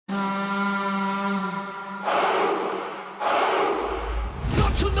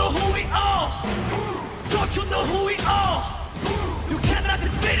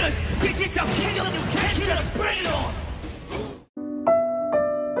This is our kingdom, you can't kill us, bring it on!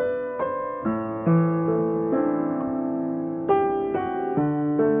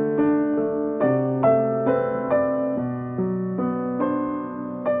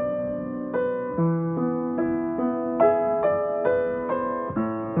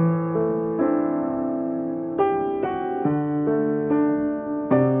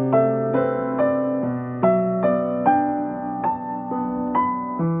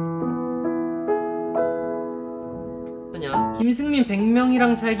 김승민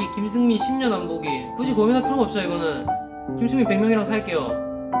 100명이랑 살기, 김승민 10년 안 보기. 굳이 고민할 필요가 없어요. 이거는 김승민 100명이랑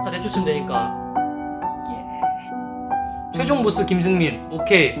살게요. 다 내쫓으면 되니까. 최종 보스 김승민.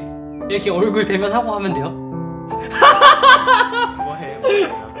 오케이. 이렇게 얼굴 대면하고 하면 돼요. 뭐해?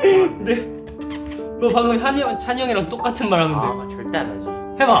 네. 너 방금 찬이 형이랑 똑같은 말 하면 돼. 아, 절대 안 하지.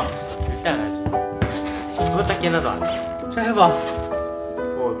 해봐. 절대 안 하지. 그거 딱 깨나도 안 해. 자, 해봐.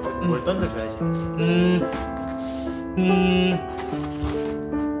 뭘 던져줘야지.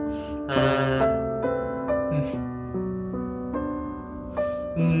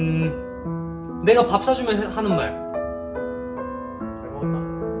 내가 밥 사주면 하는 말. 잘 먹었나?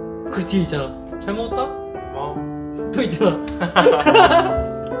 그 뒤에 있잖아. 잘 먹었다? 또 있잖아.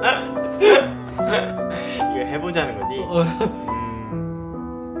 이거 해보자는 거지?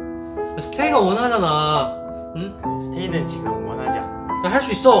 스테이가 원하잖아. 응? 스테이는 지금 원하지 않아. 할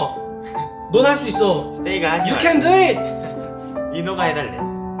수 있어. 넌 할 수 있어. 스테이가 하지 You can do it! 니노가 해달래.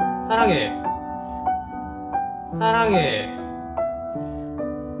 사랑해. 사랑해.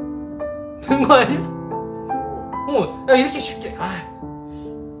 된 거 아니야? 야, 이렇게 쉽게.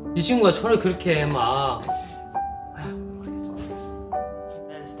 이 친구가 저를 그렇게 해, 막. 모르겠어.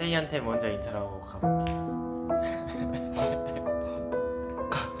 난 스테이한테 먼저 인사하고 가볼게.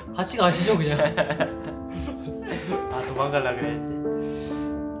 같이 가시죠, 그냥. 도망가려고 그랬는데.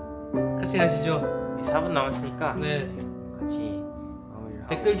 같이 가시죠. 4분 남았으니까. 네. 같이 마무리를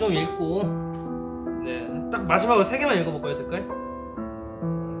댓글 좀 읽고. 네. 딱 마지막으로 3개만 읽어볼까요, 댓글?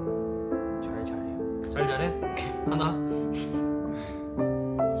 잘해요. 잘 잘해? 하나.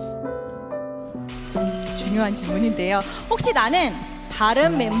 좀 중요한 질문인데요. 혹시 나는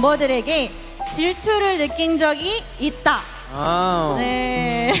다른 멤버들에게 질투를 느낀 적이 있다.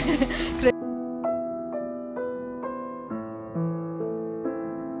 네.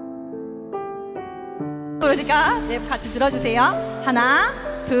 그러니까 네, 같이 들어주세요. 하나,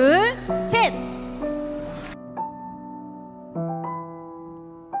 둘, 셋.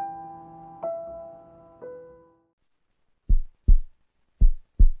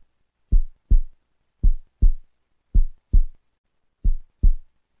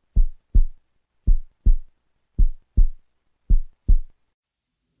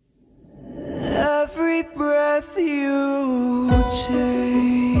 Every breath you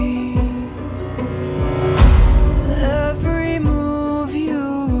take, every move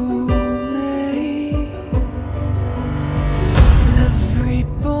you make, every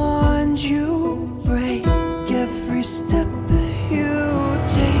bond you break, every step you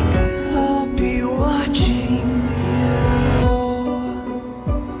take, I'll be watching you.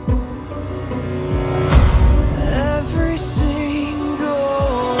 Every single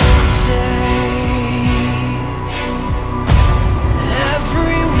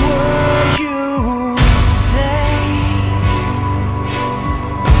every word you say,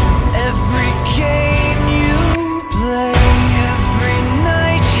 every game you play, every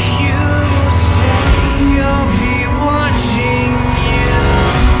night you stay, I'll be watching you.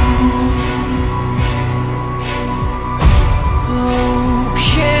 Oh,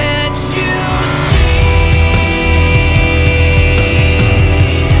 can't you see?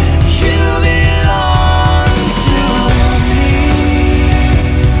 You belong to me.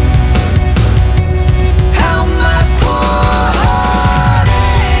 How my poor heart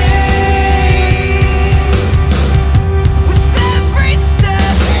aches with every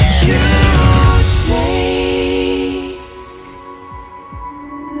step you take,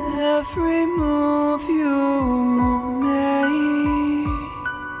 every move you make,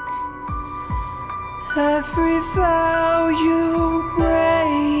 every vow you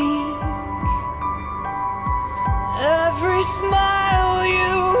break, every smile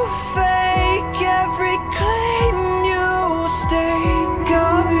you fake, every claim you stake,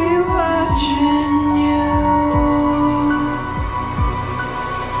 I'll be watching you.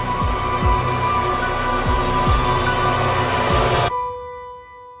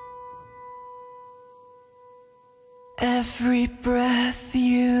 Every breath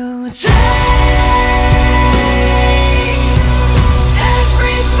you take,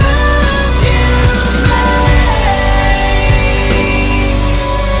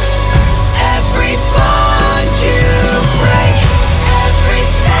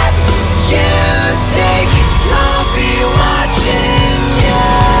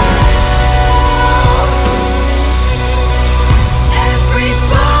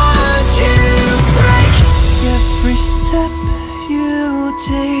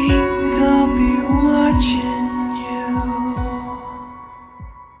 take, I'll be watching you.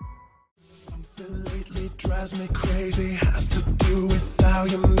 Something lately drives me crazy, has to do with how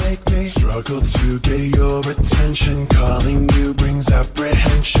you make me struggle to get your attention. Calling you brings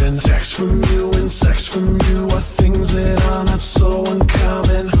apprehension. Text from you and sex from you are things that are not so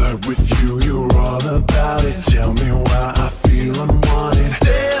uncommon. Flirt with you, you're all about it. Tell me why I feel unwanted.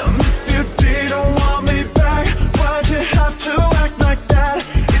 Damn, if you didn't want me back, why'd you have to act like that?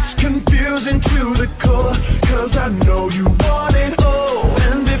 It's confusing to the core, cause I know you want it all.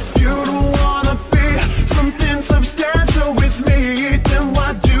 And if you don't wanna be something substantial with me, then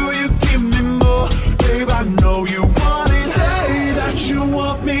why do you give me more? Babe, I know you want it. Say that you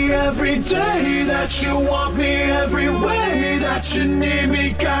want me every day, that you want me every way, that you need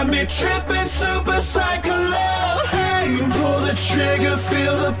me, got me tripping, super psycho love. Hey, pull the trigger,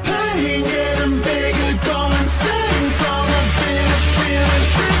 feel the pain, getting bigger, go insane from a bitter feeling,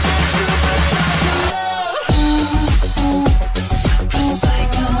 tripping, super psycho love. Super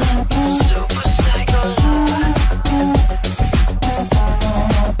psycho love, super psycho love.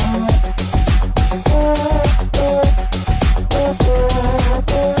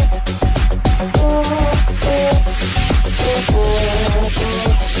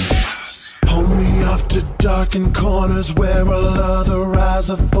 Pull me off to darkened corners where all other eyes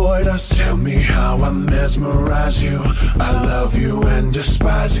avoid us. Tell me how I mesmerize you. I love you and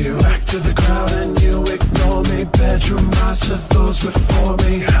despise you. Back to the crowd and you ignore me. Bedroom monster, those before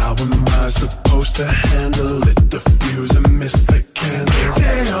me. How am I supposed to handle it? The fuse and miss the candle.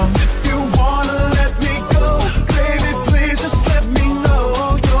 Damn, if you wanna let me go, baby, please just let me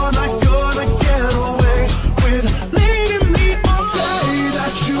know. You're not gonna get away with leading me on. Say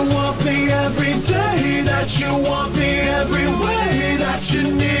that you want me every day, that you want me every way, that you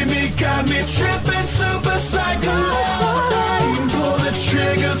need me, got me tripping, super psycho love. Pull the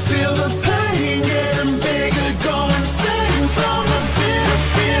trigger, feel the pain, getting bigger, go insane from a bitter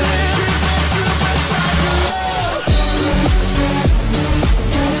feeling, tripping, super psycho love.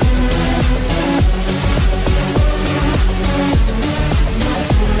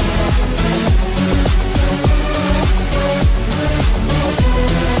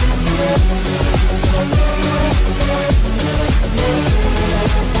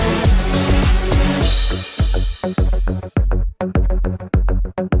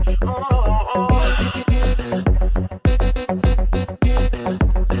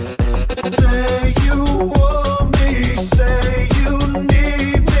 Say you want me, say you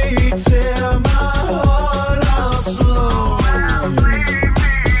need me, tear my heart out slow.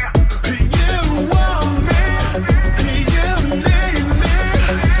 You want me, you need me, you're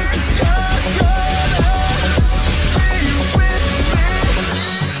gonna be with me.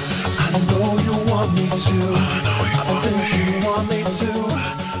 I know you want me to, I think you want me to,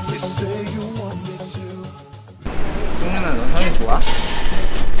 you say you want me to. 승민아, 너 형이 좋아?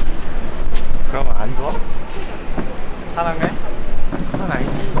 그러면 안 좋아? 사랑해?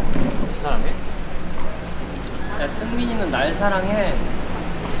 사랑이지. 사랑해? 야, 승민이는 날 사랑해.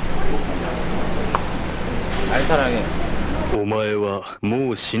 날 사랑해. お前はも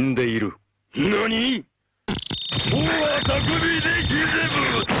う死んでいる。何？もうあたくびできぜぶ。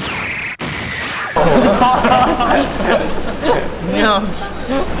 야,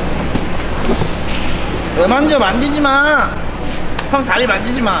 왜 만지지 마. 형 다리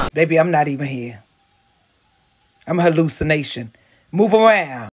만지지 마. Baby, I'm not even here. I'm a hallucination. Move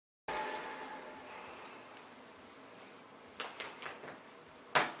around.